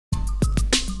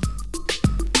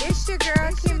your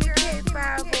girl, Kimmy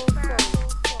K504.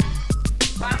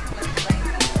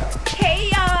 Hey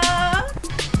y'all!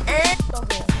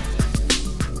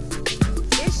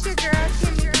 It's your girl,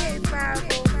 Kimmy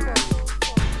K504.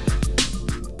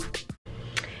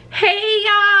 Hey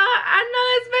y'all! I know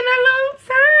it's been a long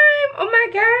time. Oh my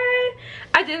god.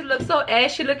 I just look so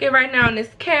ashy looking right now on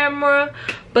this camera.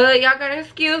 But y'all gotta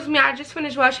excuse me. I just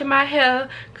finished washing my hair.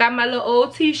 Got my little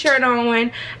old t-shirt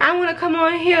on. I want to come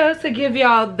on here to give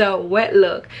y'all the wet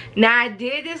look. Now I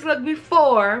did this look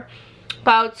before.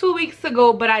 About 2 weeks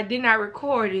ago. But I did not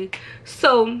record it.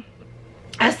 So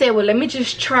I said, well, let me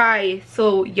just try it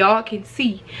so y'all can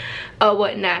see or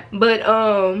whatnot. But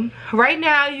right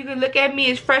now you can look at me.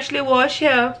 It's freshly washed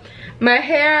hair. My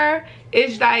hair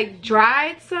is like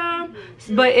dried some,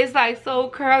 but it's like so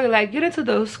curly. Like, get into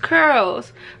those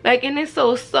curls, like, and it's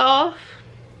so soft.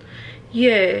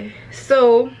 Yeah,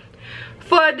 so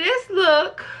for this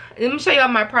look, let me show y'all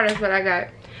my products what I got.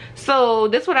 So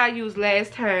this is what I used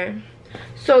last time.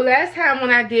 So last time when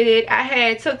I did it, I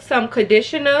had took some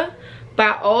conditioner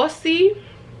by AUSSIE.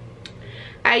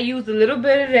 I used a little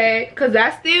bit of that because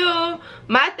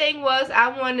my thing was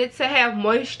I wanted to have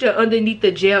moisture underneath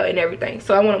the gel and everything.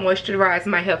 So I want to moisturize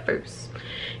my hair first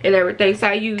and everything. So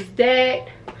I used that.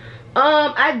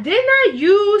 I did not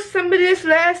use some of this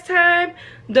last time.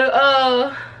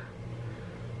 The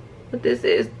what this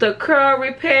is, the curl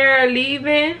repair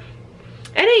leave-in.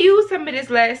 I didn't use some of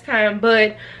this last time,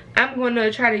 but I'm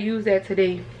gonna try to use that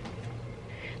today.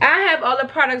 I have all the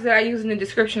products that I use in the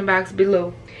description box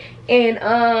below. And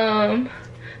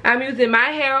I'm using my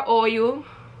hair oil,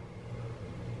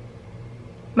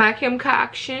 my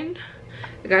concoction.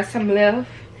 I got some left.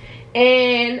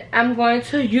 And I'm going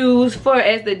to use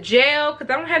as the gel, because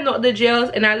I don't have no other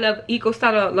gels and I love Eco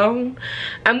Styler alone.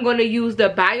 I'm going to use the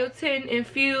BIOTIN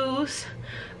infused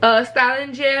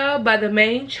styling gel by the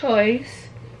Main Choice.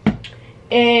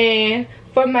 And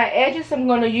for my edges, I'm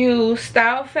going to use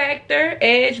Style Factor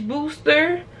Edge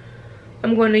Booster.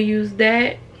 I'm going to use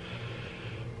that.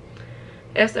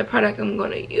 That's the product I'm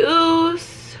going to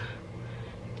use.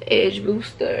 The Edge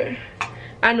Booster.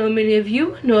 I know many of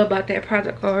you know about that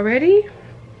product already.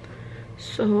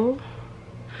 So,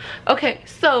 okay,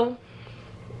 so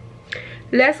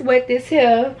let's wet this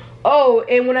hair. Oh,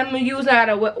 and what I'm going to use, I got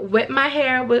to wet my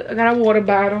hair. I got a water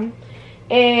bottle.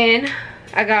 And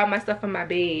I got all my stuff on my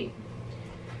bed.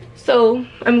 So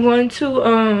I'm going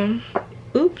to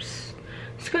oops,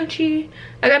 scrunchie.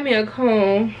 I got me a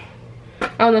comb. I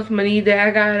don't know if I'm gonna need that.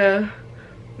 I got a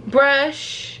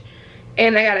brush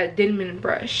and I got a Denman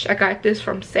brush. I got this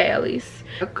from Sally's.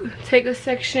 Take a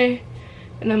section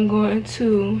and I'm going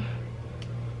to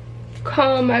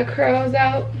comb my curls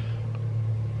out.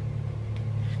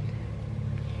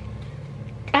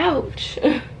 Ouch.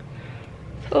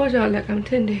 Told y'all like I'm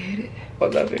tender-headed. I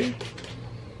love it.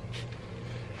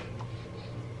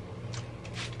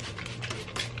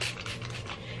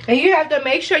 And you have to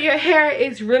make sure your hair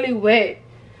is really wet.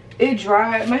 It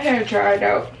dried. My hair dried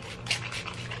out.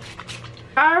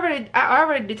 I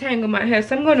already detangled my hair,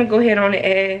 so I'm gonna go ahead on and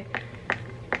add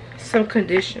some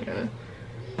conditioner.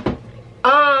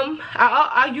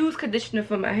 I use conditioner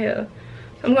for my hair.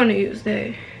 I'm gonna use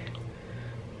that.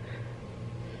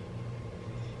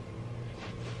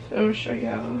 So I'm gonna show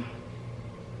y'all.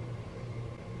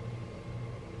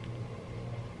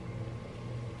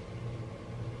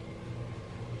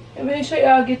 And make sure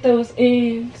y'all get those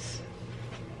ends.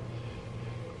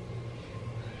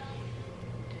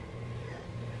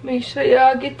 Make sure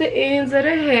y'all get the ends of the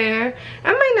hair.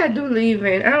 I might not do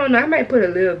leave-in. I don't know. I might put a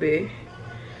little bit.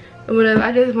 But whatever.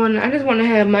 I just want to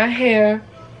have my hair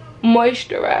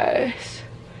moisturized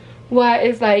while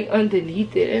it's like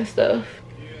underneath it and stuff.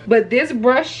 But this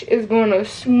brush is gonna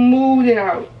smooth it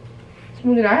out.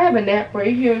 Smooth it out. I have a nap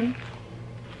right here,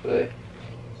 but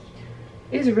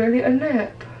it's really a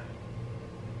nap.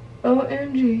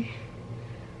 OMG.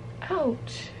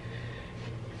 Ouch.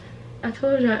 I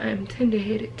told y'all I'm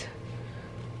tender-headed.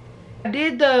 I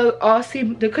did the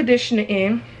AUSSIE, the conditioner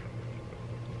in.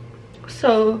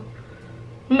 So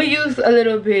I'm gonna use a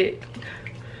little bit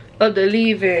of the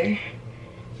leave-in.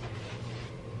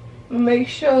 Make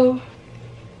sure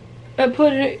I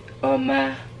put it on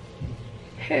my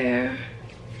hair.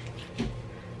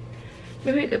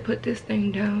 Maybe I could put this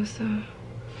thing down, so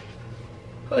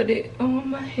put it on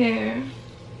my hair.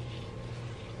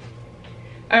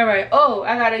 Alright, oh,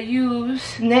 I gotta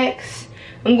use next.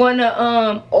 I'm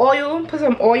gonna put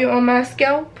some oil on my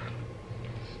scalp.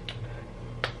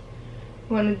 I'm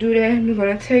gonna do that. I'm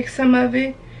gonna take some of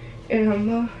it and I'm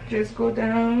gonna just go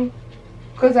down,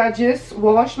 because I just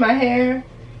washed my hair.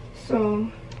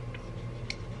 So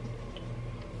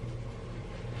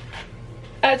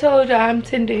I told y'all I'm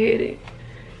tender-headed.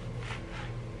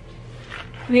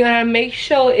 We gotta make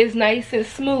sure it's nice and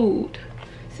smooth.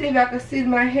 See if I can see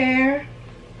my hair.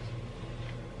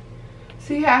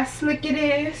 See how slick it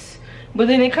is? But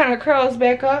then it kind of curls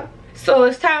back up. So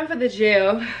it's time for the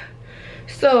gel.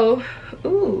 So,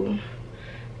 ooh,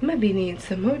 might be needing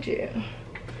some more gel.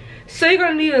 So you're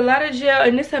gonna need a lot of gel,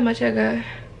 and this is how much I got.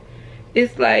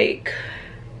 It's like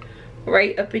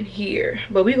right up in here,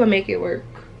 but we're gonna make it work.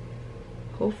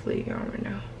 Hopefully, y'all already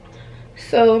know.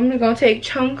 So I'm just gonna take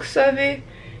chunks of it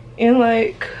and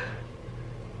like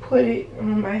put it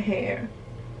on my hair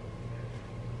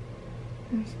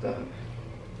and stuff.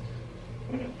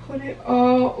 I'm gonna put it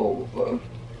all over,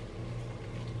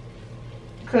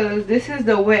 cause this is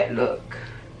the wet look.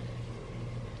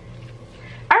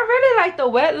 I really like the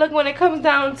wet look when it comes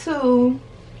down to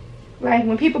like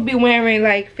when people be wearing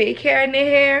like fake hair in their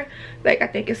hair. Like, I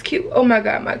think it's cute. Oh my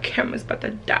god, my camera's about to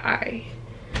die.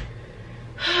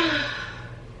 I'm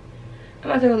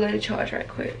about to go let it charge right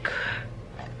quick.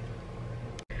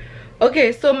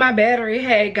 Okay, so my battery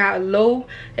had got low.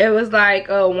 It was like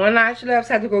one notch left,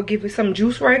 so I had to go give it some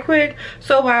juice right quick.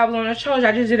 So while I was on the charge,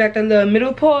 I just did like the little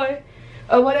middle part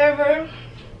or whatever.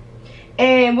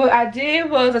 And what I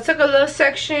did was I took a little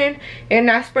section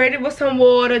and I sprayed it with some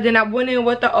water. Then I went in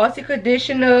with the AUSSIE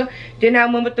conditioner. Then I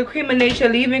went with the Cream of Nature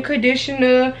leave-in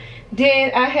conditioner.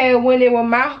 Then I had went in with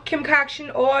my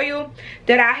concoction oil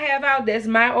that I have out. That's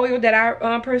my oil that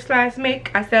I personalized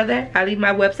make. I sell that. I'll leave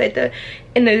my website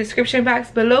in the description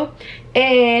box below.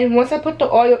 And once I put the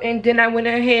oil in, then I went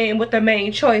ahead with the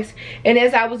main choice. And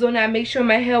as I was doing that, I made sure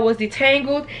my hair was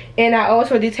detangled. And I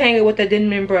also detangled with the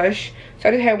denim brush. So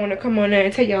I just had want to come on there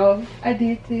and tell y'all I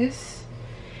did this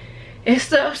and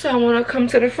stuff. So I want to come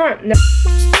to the front now.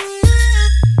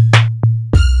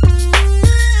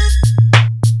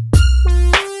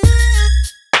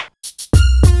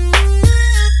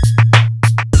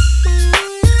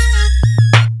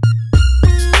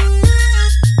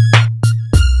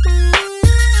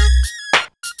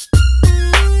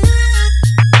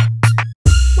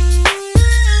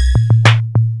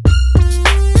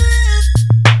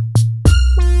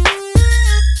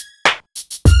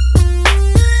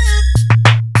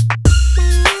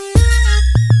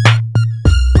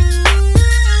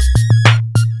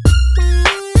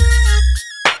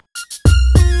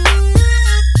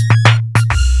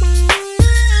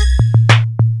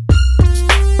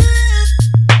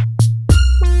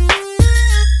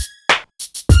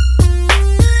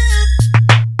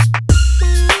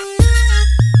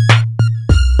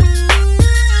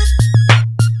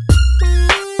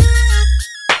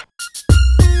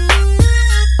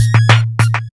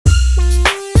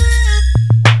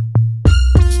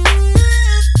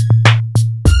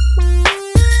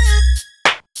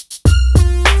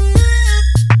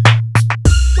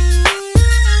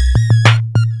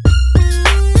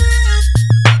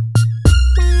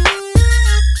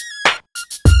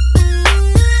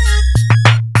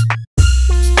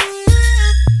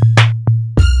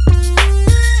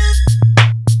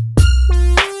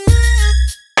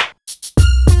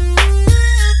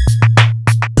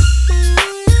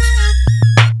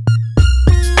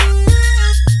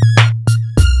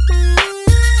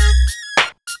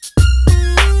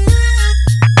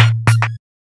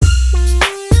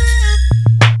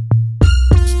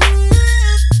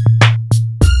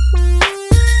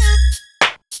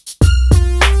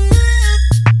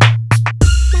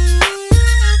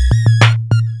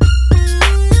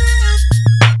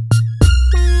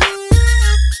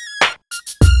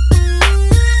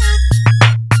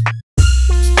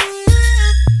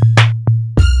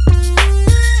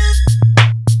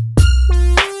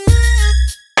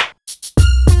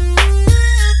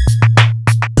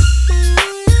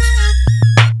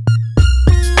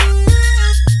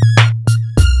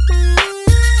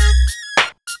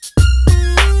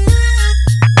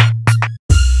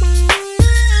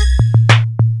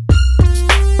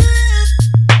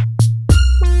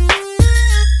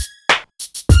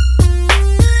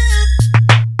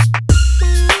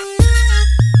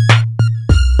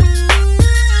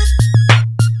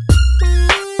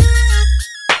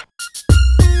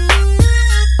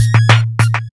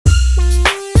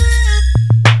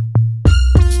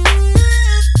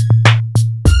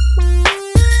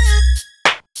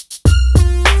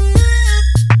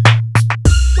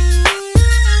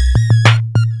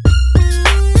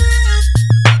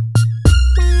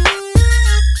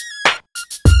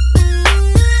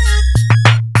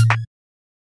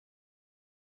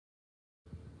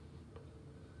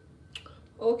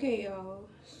 Okay, y'all,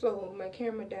 so my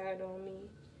camera died on me.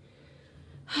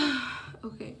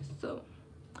 Okay, so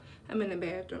I'm in the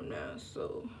bathroom now,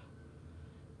 so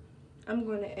I'm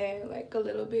gonna add like a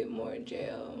little bit more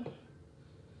gel.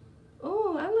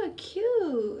 Oh, I look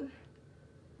cute.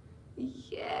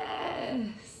 Yes,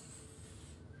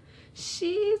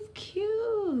 she's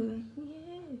cute.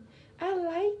 Yeah, I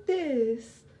like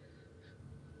this.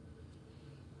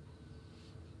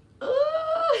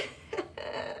 Oh,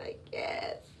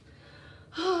 yes.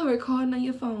 Oh, recording on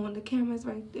your phone. The camera's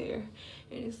right there,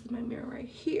 and this is my mirror right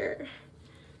here.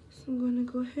 So I'm gonna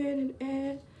go ahead and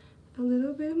add a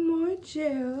little bit more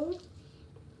gel.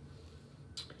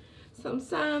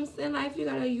 Sometimes in life you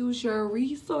gotta use your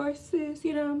resources,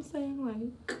 you know what I'm saying?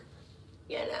 Like,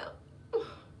 you know.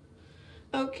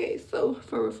 Okay, so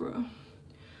for real.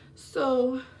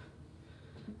 So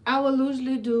I will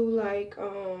usually do like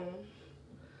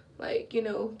you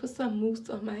know, put some mousse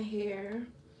on my hair.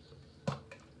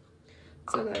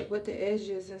 So like with the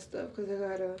edges and stuff, cause I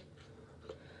gotta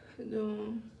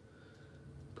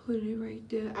put it right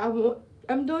there.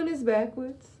 I'm doing this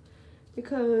backwards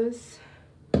because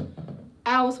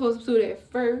I was supposed to do that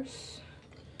first.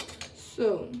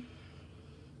 So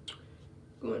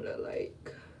I'm gonna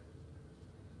like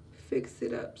fix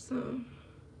it up some.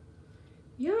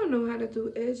 Y'all know how to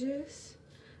do edges.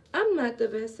 I'm not the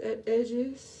best at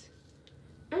edges.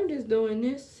 I'm just doing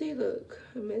this. See, look,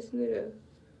 I'm messing it up.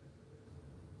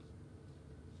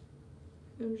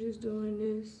 I'm just doing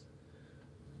this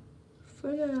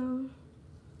for now.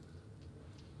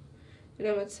 And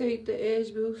I'm gonna take the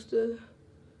edge booster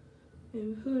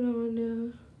and put on there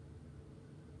and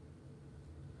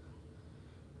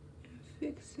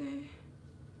fix it.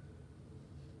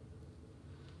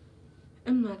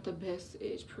 I'm not the best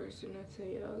edge person, I tell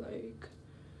y'all. Like,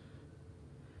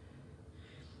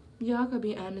 y'all could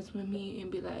be honest with me and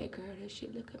be like, girl, that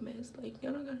shit look a mess. Like,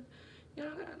 y'all don't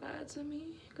gotta lie to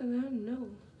me, cause I know.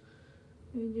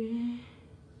 And then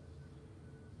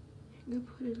you can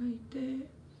put it like that.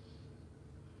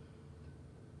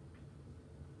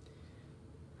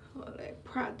 All that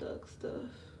product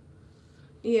stuff.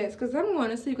 Yes, cause I'm going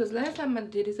to see. Cause last time I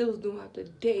did this, it was throughout the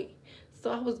day. So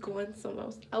I was going somewhere. I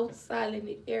was outside and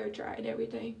the air dry and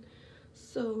everything.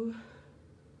 So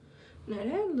now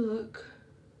that look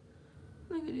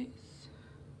at this.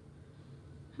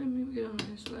 Let me get on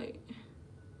this light.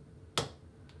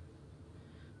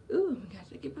 Ooh, I got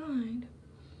to get blind.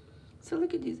 So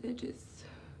look at these edges.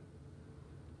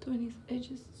 Doing these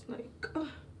edges like,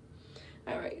 oh.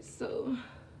 Alright, so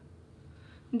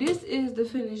this is the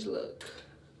finished look.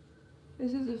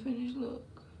 This is the finished look.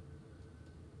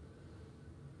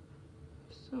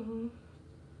 So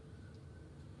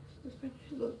it's the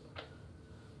finished look.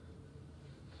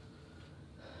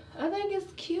 I think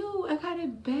it's cute. I got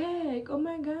it back. Oh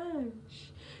my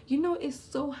gosh. You know, it's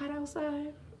so hot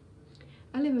outside.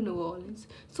 I live in New Orleans,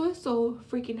 so it's so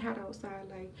freaking hot outside.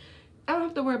 Like, I don't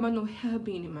have to worry about no hair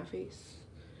being in my face.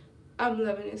 I'm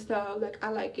loving this style. Like, I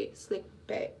like it slicked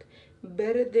back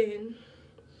better than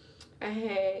I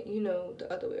had, you know,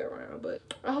 the other way around. But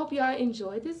I hope y'all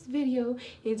enjoyed this video,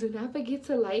 and do not forget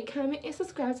to like, comment, and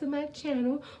subscribe to my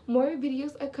channel. More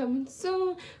videos are coming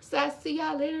soon, so I'll see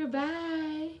y'all later.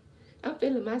 Bye. I'm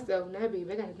feeling myself now,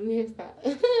 baby. I got a new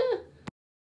hairstyle.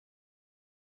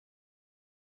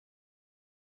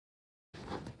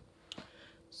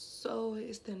 So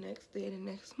it's the next day, the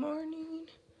next morning.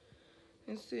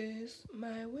 This is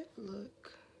my wet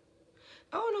look.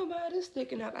 I don't know why it's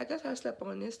sticking out. I guess I slept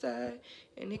on this side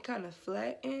and it kind of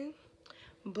flattened.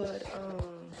 But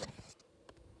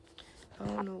I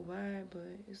don't know why, but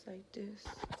it's like this.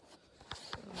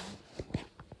 So.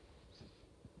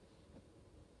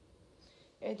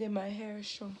 And then my hair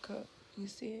shrunk up. You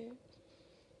see it?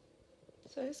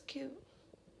 So it's cute.